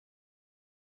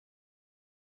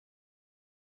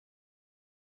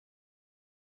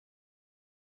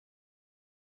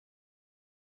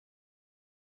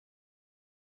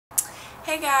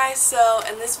Hey guys, so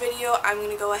in this video I'm going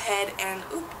to go ahead and,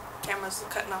 camera's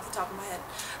cutting off the top of my head.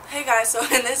 Hey guys, so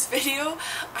in this video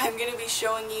I'm going to be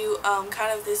showing you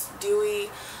kind of this dewy,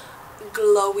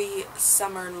 glowy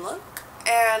summer look.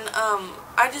 And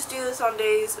I just do this on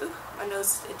days, my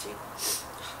nose is itchy.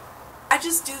 I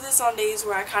just do this on days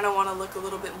where I kind of want to look a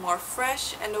little bit more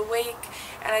fresh and awake,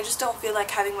 and I just don't feel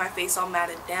like having my face all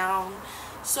matted down.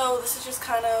 So this is just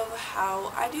kind of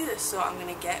how I do this, so I'm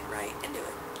going to get right into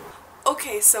it.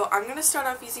 Okay, so I'm going to start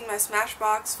off using my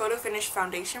Smashbox Photo Finish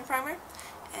Foundation Primer,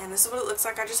 and this is what it looks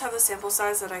like. I just have the sample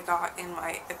size that I got in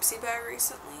my Ipsy bag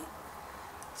recently.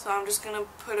 So I'm just going to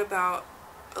put about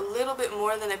a little bit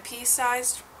more than a pea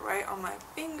size right on my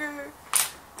finger,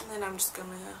 and then I'm just going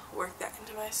to work that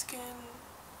into my skin.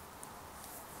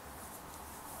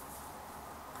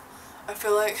 I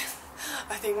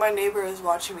think my neighbor is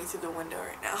watching me through the window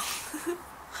right now.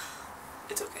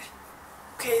 It's okay.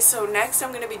 Okay, so next I'm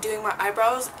going to be doing my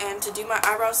eyebrows, and to do my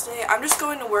eyebrows today, I'm just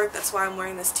going to work. That's why I'm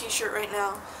wearing this t-shirt right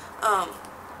now.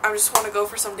 I just want to go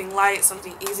for something light,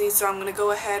 something easy, so I'm going to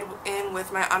go ahead in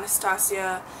with my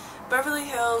Anastasia Beverly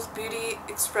Hills Beauty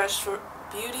Express for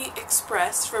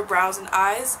brows and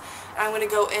eyes. And I'm going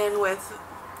to go in with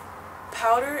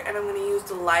powder, and I'm going to use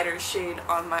the lighter shade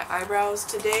on my eyebrows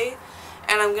today.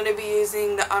 And I'm going to be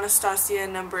using the Anastasia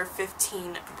number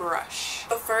 15 brush.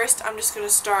 But first, I'm just going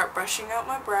to start brushing out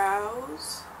my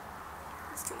brows.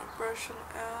 Just going to brush them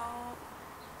out.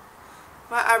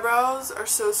 My eyebrows are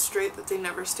so straight that they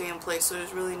never stay in place, so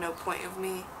there's really no point of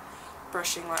me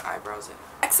brushing my eyebrows in.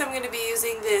 Next, I'm going to be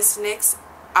using this NYX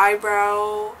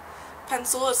eyebrow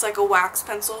pencil. It's like a wax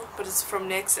pencil, but it's from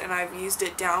NYX, and I've used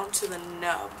it down to the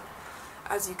nub,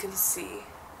 as you can see.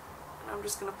 I'm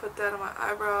just going to put that on my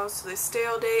eyebrows so they stay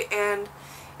all day, and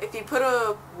if you put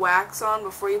a wax on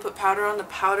before you put powder on, the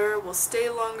powder will stay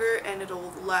longer and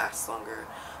it'll last longer.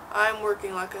 I'm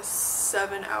working like a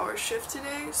 7-hour shift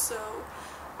today, so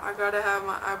I gotta have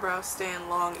my eyebrows staying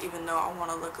long even though I want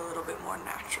to look a little bit more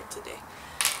natural today.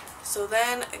 So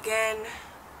then again,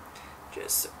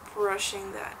 just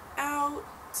brushing that out.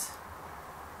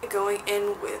 Going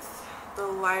in with the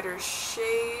lighter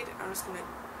shade, I'm just going to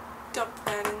dump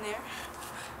that in there.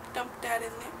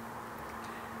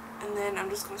 And then I'm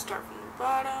just going to start from the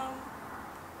bottom.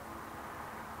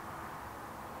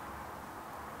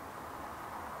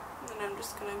 And then I'm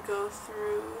just going to go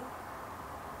through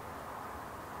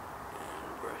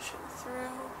and brush it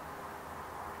through.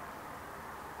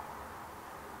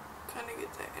 Kind of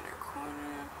get that inner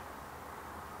corner.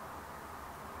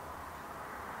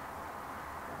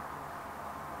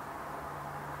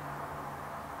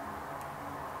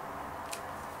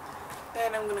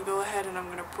 Then I'm going to go ahead and I'm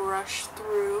going to brush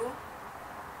through.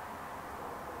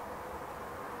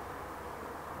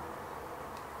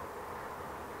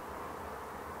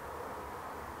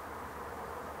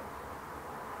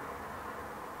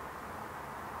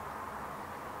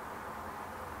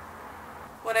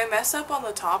 When I mess up on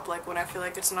the top, like when I feel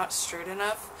like it's not straight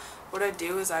enough, what I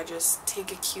do is I just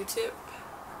take a Q-tip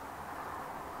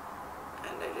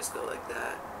and I just go like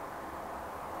that.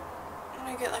 And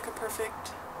I get like a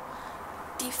perfect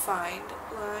defined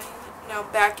line. Now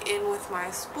back in with my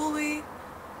spoolie.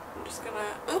 I'm just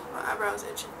gonna, my eyebrow's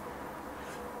itching.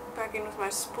 Back in with my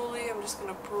spoolie, I'm just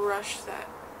gonna brush that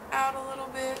out a little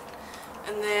bit.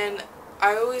 And then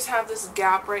I always have this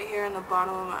gap right here in the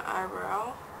bottom of my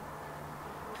eyebrow.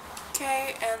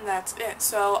 Okay, and that's it.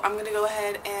 So I'm gonna go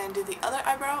ahead and do the other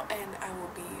eyebrow, and I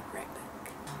will be right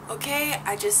back. Okay,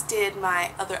 I just did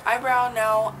my other eyebrow.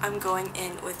 Now I'm going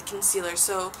in with concealer.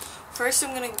 So first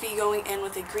I'm going to be going in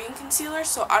with a green concealer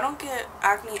so I don't get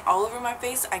acne all over my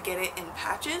face. I get it in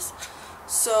patches.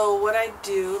 So what I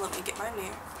do, let me get my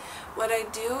mirror. What I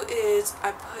do is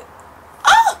I put,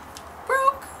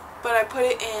 broke! But I put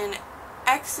it in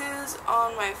X's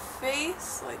on my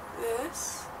face like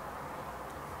this.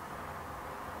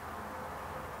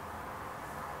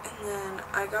 And then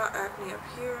I got acne up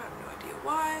here, I have no idea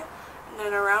why. And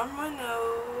then around my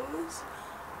nose,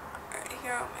 right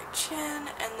here on my chin,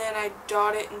 and then I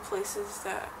dot it in places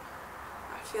that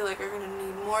I feel like are going to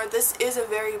need more. This is a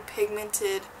very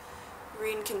pigmented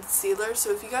green concealer,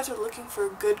 so if you guys are looking for a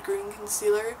good green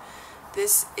concealer,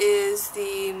 this is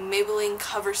the Maybelline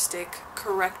Cover Stick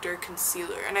Corrector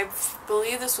Concealer, and I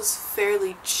believe this was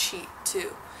fairly cheap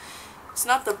too. It's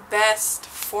not the best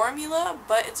formula,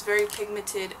 but it's very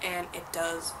pigmented and it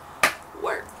does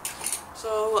work.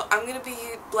 So I'm going to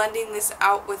be blending this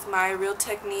out with my Real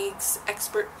Techniques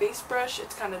Expert Face Brush.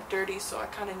 It's kind of dirty, so I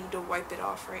kind of need to wipe it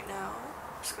off right now.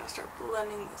 I'm just going to start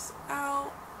blending this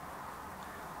out.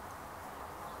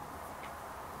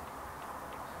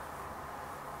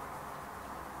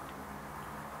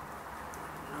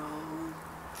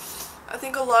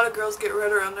 think a lot of girls get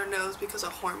red around their nose because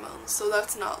of hormones, so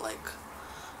that's not like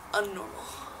unnormal.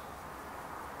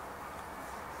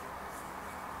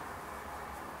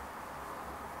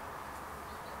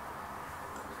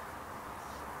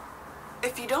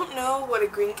 If you don't know what a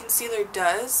green concealer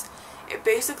does, it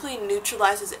basically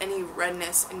neutralizes any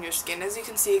redness in your skin. As you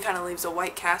can see, it kind of leaves a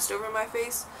white cast over my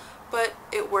face, but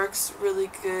it works really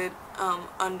good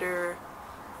under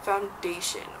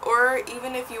foundation. Or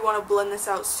even if you want to blend this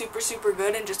out super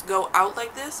good and just go out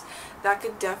like this, that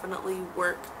could definitely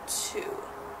work too.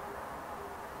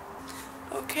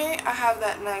 Okay, I have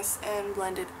that nice and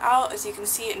blended out. As you can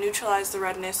see, it neutralized the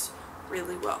redness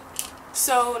really well.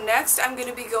 So next I'm going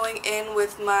to be going in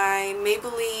with my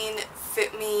Maybelline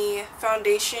Fit Me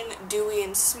Foundation Dewy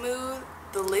and Smooth.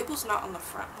 The label's not on the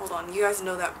front. Hold on. You guys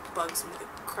know that bugs me the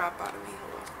crap out of me.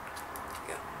 Hold on. Here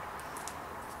we go.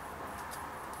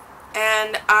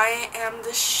 And I am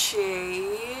the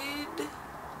shade...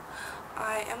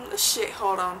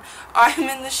 hold on. I'm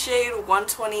in the shade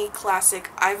 120 Classic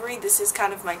Ivory. This is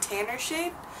kind of my tanner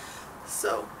shade.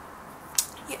 So...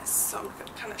 yes, so I'm going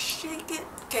to kind of shake it.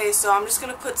 Okay, so I'm just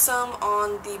going to put some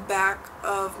on the back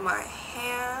of my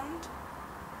hand.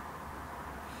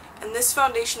 And this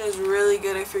foundation is really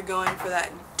good if you're going for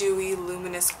that dewy,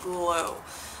 luminous glow.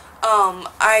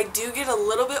 I do get a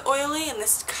little bit oily, and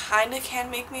this kind of can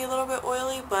make me a little bit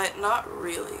oily, but not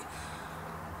really.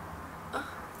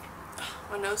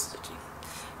 My nose is itchy.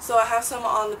 So I have some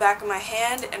on the back of my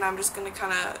hand, and I'm just going to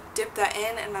kind of dip that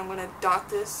in, and I'm going to dot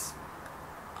this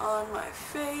on my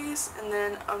face, and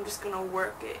then I'm just gonna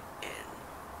work it in.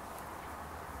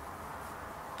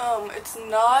 It's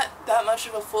not that much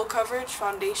of a full coverage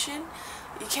foundation.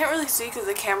 You can't really see because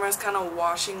the camera is kind of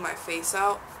washing my face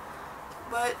out,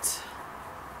 but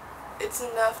it's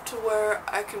enough to where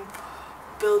I can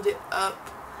build it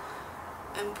up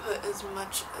and put as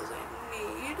much as I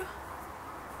need.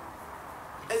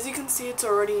 As you can see, it's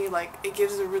already like, it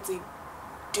gives a really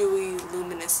dewy,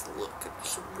 luminous look.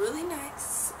 It's really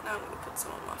nice. Now I'm going to put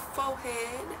some on my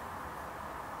forehead.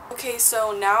 Okay,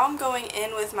 so now I'm going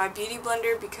in with my beauty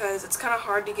blender because it's kind of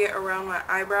hard to get around my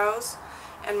eyebrows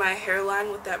and my hairline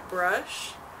with that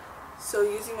brush. So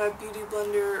using my beauty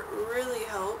blender really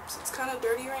helps. It's kind of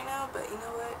dirty right now, but you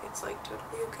know what? It's like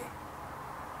totally okay.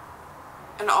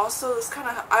 And also this kind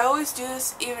of, I always do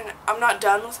this even, I'm not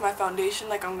done with my foundation,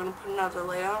 like I'm going to put another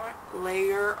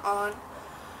layer on.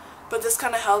 But this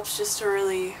kind of helps just to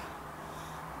really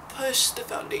push the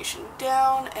foundation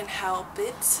down and help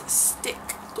it stick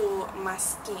to my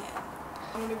skin.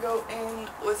 I'm going to go in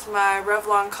with my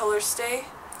Revlon Color Stay.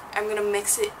 I'm going to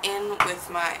mix it in with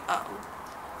my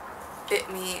Fit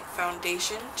Me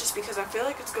foundation just because I feel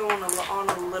like it's going on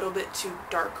a little bit too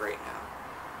dark right now.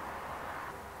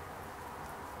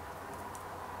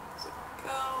 So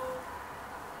go.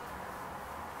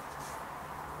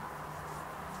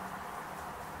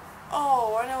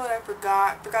 Oh, I know what I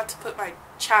forgot. I forgot to put my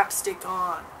chapstick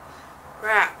on.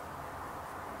 Crap.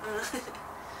 I'm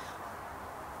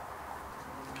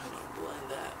gonna blend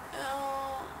that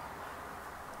out.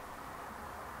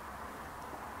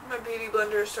 My beauty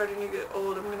blender is starting to get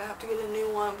old. I'm gonna have to get a new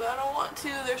one, but I don't want to.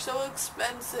 They're so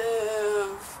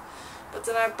expensive. But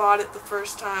then I bought it the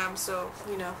first time, so,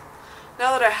 you know.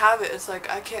 Now that I have it, it's like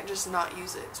I can't just not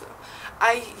use it. So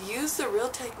I use the Real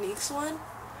Techniques one.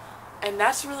 And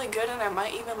that's really good, and I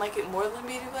might even like it more than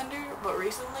Beauty Blender, but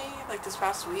recently, like this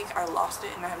past week, I lost it,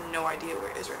 and I have no idea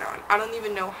where it is right now. And I don't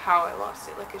even know how I lost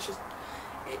it. Like, it just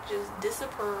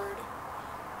disappeared.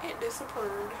 It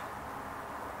disappeared.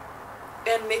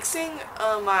 And mixing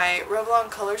my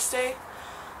Revlon Color Stay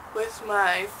with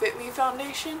my Fit Me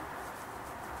foundation,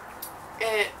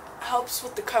 it helps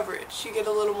with the coverage. You get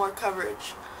a little more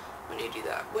coverage when you do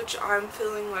that, which I'm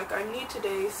feeling like I need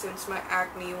today since my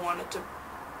acne wanted to,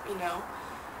 you know,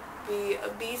 be a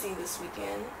beezy this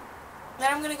weekend.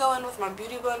 Then I'm going to go in with my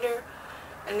beauty blender,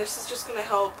 and this is just going to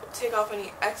help take off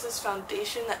any excess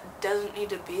foundation that doesn't need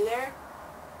to be there.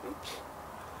 Oops.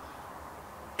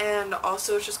 And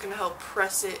also it's just going to help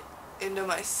press it into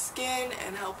my skin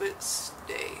and help it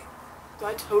stay. So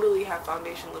I totally have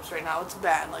foundation lips right now. It's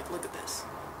bad. Like, look at this.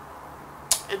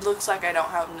 It looks like I don't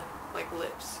have, like,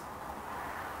 lips.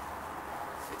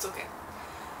 It's okay.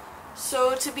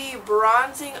 So to be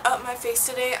bronzing up my face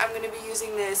today, I'm going to be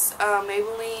using this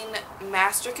Maybelline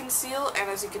Master Conceal, and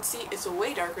as you can see, it's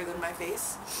way darker than my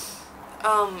face.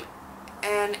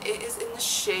 And it is in the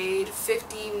shade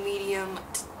 50 Medium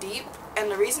to Deep,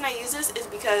 and the reason I use this is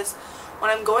because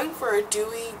when I'm going for a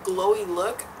dewy, glowy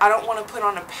look, I don't want to put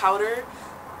on a powder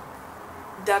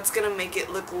that's going to make it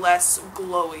look less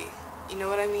glowy. You know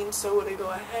what I mean? So what I go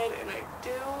ahead and I do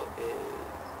is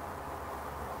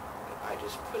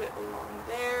just put it along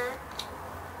there.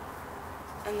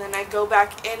 And then I go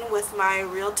back in with my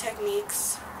Real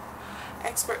Techniques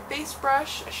Expert Face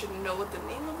Brush. I should know what the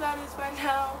name of that is by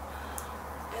now.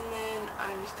 And then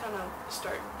I just kind of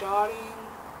start dotting.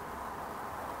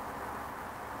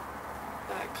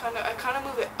 I kind of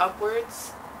move it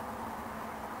upwards.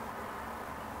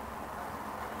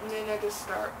 And then I just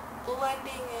start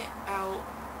blending it out.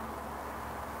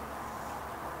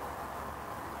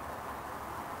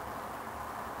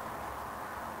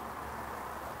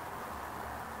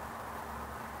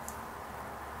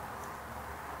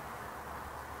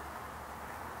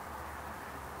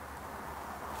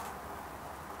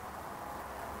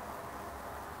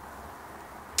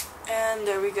 And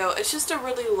there we go. It's just a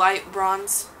really light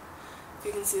bronze. If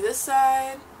you can see this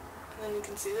side, and then you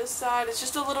can see this side. It's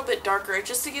just a little bit darker. It's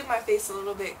just to give my face a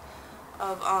little bit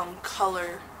of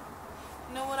color.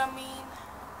 You know what I mean?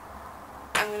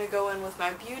 I'm going to go in with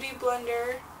my Beauty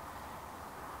Blender.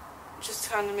 Just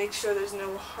kind of make sure there's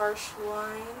no harsh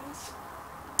lines.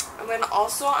 And then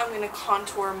also I'm going to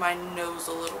contour my nose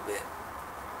a little bit.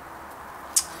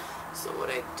 So what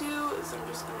I do is I'm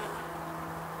just going to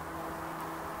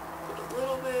a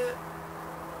little bit.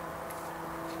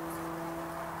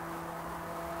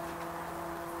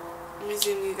 Let me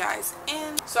zoom you guys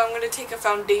in. So I'm going to take a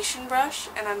foundation brush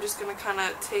and I'm just going to kind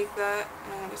of take that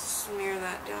and I'm going to smear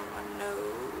that down my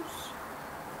nose.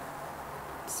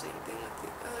 Same thing with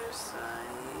the other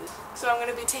side. So I'm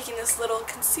going to be taking this little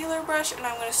concealer brush and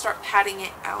I'm going to start patting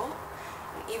it out.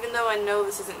 And even though I know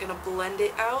this isn't going to blend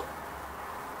it out,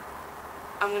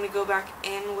 I'm going to go back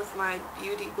in with my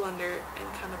Beauty Blender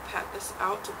and kind of pat this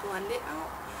out to blend it out.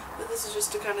 But this is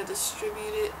just to kind of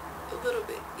distribute it a little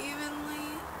bit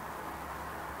evenly.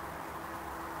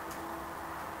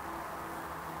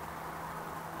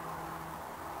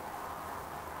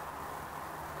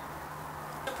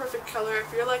 The perfect color.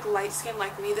 If you're like light skin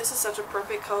like me, this is such a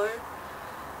perfect color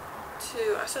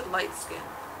to, I said light skin.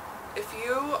 If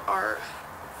you are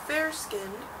fair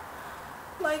skinned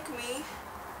like me,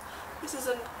 this is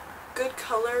a good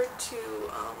color to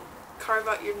carve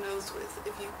out your nose with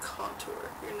if you contour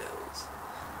your nose.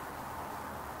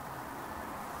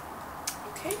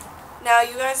 Okay. Now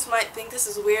you guys might think this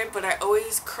is weird, but I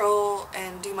always curl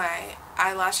and do my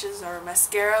eyelashes or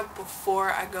mascara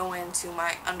before I go into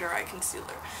my under eye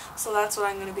concealer. So that's what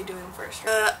I'm going to be doing first.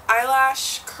 The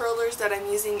eyelash curlers that I'm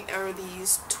using are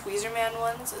these Tweezerman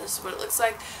ones. This is what it looks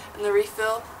like. And the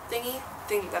refill thing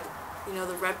that, you know,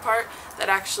 the red part, that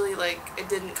actually, like, it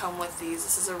didn't come with these.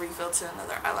 This is a refill to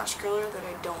another eyelash curler that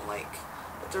I don't like.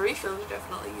 But the refills are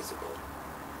definitely usable.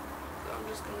 So I'm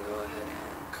just going to go ahead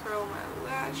and curl my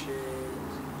lashes.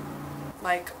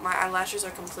 Like, my eyelashes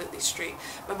are completely straight.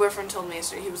 My boyfriend told me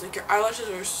yesterday, he was like, your eyelashes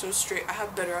are so straight. I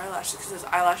have better eyelashes because his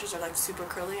eyelashes are, like, super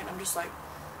curly. And I'm just like,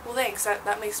 well, thanks.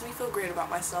 That makes me feel great about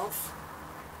myself.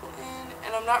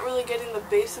 And I'm not really getting the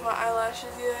base of my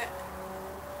eyelashes yet.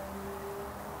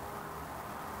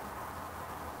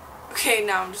 Okay,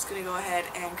 now I'm just going to go ahead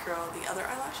and curl the other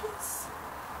eyelashes.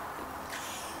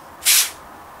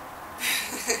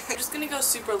 I'm just going to go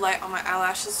super light on my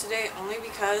eyelashes today, only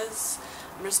because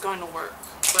I'm just going to work.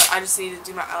 But I just need to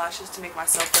do my eyelashes to make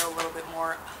myself feel a little bit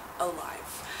more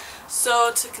alive.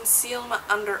 So to conceal my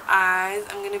under eyes,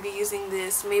 I'm going to be using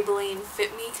this Maybelline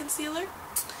Fit Me concealer.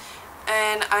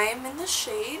 And I am in the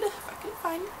shade, if I can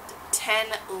find it, 10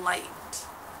 Light.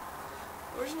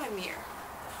 Where's my mirror?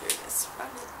 Here it is.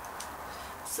 Found it.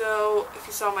 So, if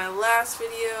you saw my last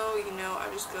video, you know I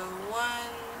just go 1,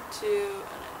 2,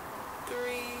 and then 3.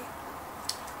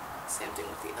 Same thing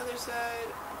with the other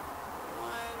side. 1,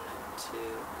 2,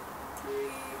 3.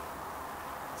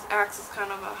 This acts as kind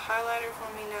of a highlighter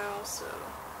for me now, so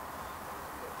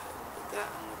put that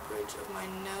on the bridge of my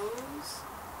nose.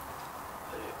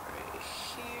 Put it right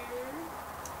here.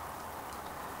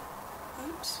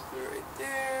 Oops, put it right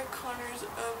there. Corners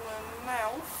of my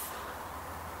mouth.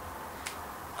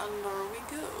 And there we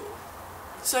go.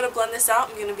 So to blend this out,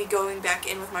 I'm going to be going back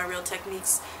in with my Real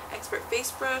Techniques Expert Face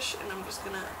Brush, and I'm just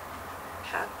going to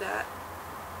pat that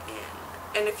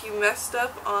in. And if you messed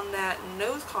up on that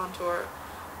nose contour,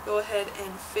 go ahead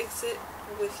and fix it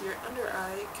with your under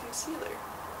eye concealer,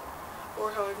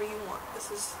 or however you want.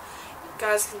 This is, you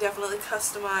guys can definitely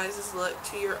customize this look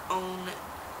to your own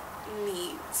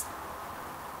needs.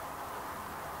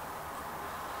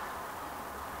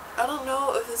 I don't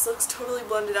know if this looks totally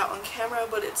blended out on camera,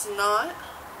 but it's not.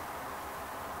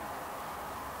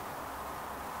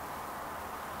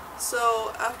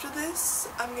 So after this,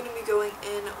 I'm going to be going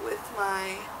in with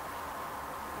my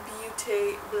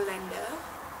Beauty Blender.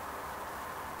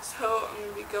 So I'm going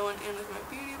to be going in with my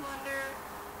Beauty Blender.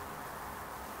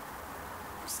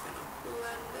 just gonna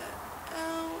blend that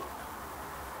out.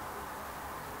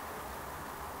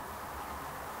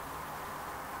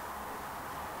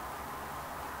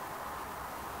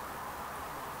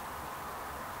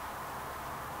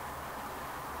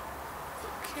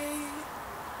 Okay.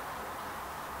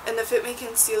 And the Fit Me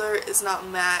Concealer is not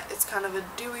matte, it's kind of a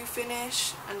dewy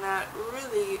finish, and that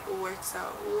really works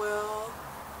out well.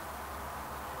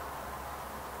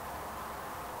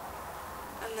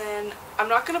 And then I'm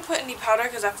not going to put any powder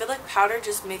because I feel like powder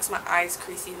just makes my eyes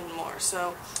crease even more.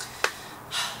 So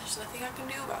there's nothing I can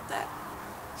do about that.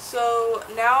 So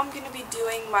now I'm going to be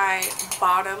doing my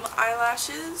bottom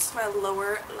eyelashes, my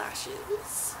lower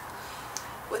lashes,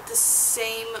 with the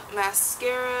same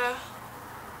mascara.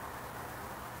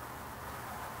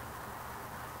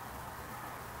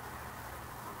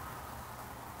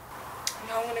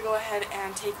 Now I'm going to go ahead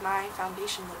and take my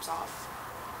foundation lips off.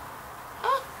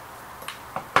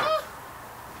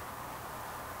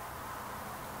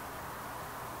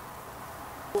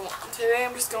 Today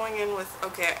I'm just going in with,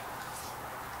 okay,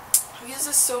 I've used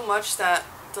this so much that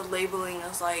the labeling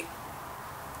is like,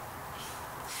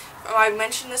 I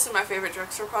mentioned this in my favorite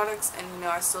drugstore products, and you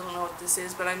know, I still don't know what this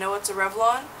is, but I know it's a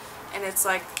Revlon, and it's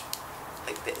like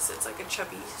this, it's like a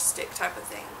chubby stick type of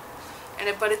thing,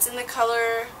 and but it's in the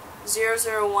color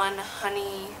 001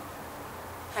 Honey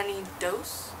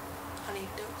Dose, and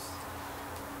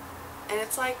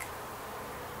it's like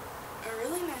a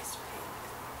really nice pink.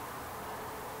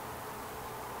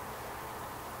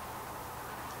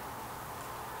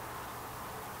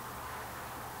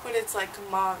 But it's like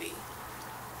mauve-y,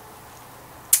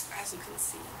 as you can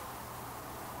see.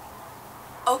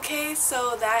 Okay,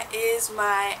 so that is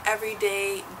my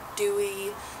everyday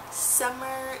dewy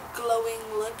summer glowing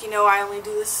look. You know, I only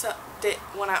do this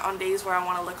on days where I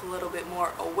want to look a little bit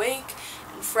more awake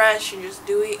and fresh and just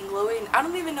dewy and glowy. And I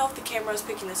don't even know if the camera is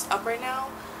picking this up right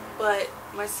now, but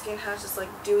my skin has this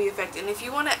like dewy effect. And if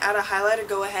you want to add a highlighter,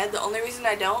 go ahead. The only reason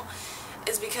I don't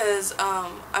is because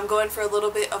I'm going for a little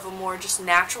bit of a more just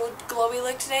natural glowy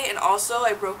look today, and also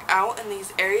I broke out in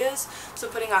these areas, so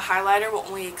putting a highlighter will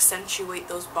only accentuate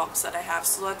those bumps that I have.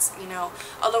 So let's, you know,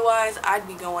 otherwise I'd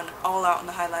be going all out on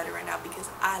the highlighter right now because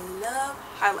I love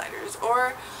highlighters,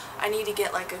 or I need to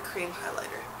get like a cream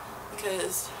highlighter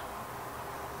because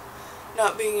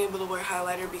not being able to wear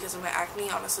highlighter because of my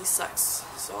acne honestly sucks.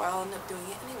 So I'll end up doing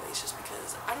it anyways just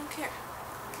because I don't care.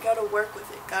 You gotta work with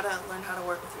it. Gotta learn how to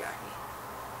work with your acne.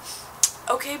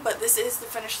 Okay, but this is the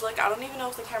finished look. I don't even know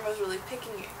if the camera is really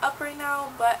picking it up right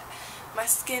now, but my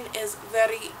skin is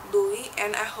very dewy,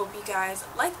 and I hope you guys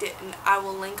liked it. And I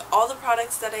will link all the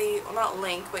products that well, not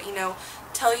link, but you know,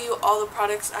 tell you all the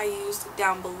products I used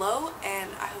down below.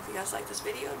 And I hope you guys like this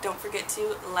video. Don't forget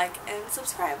to like and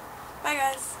subscribe. Bye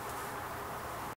guys.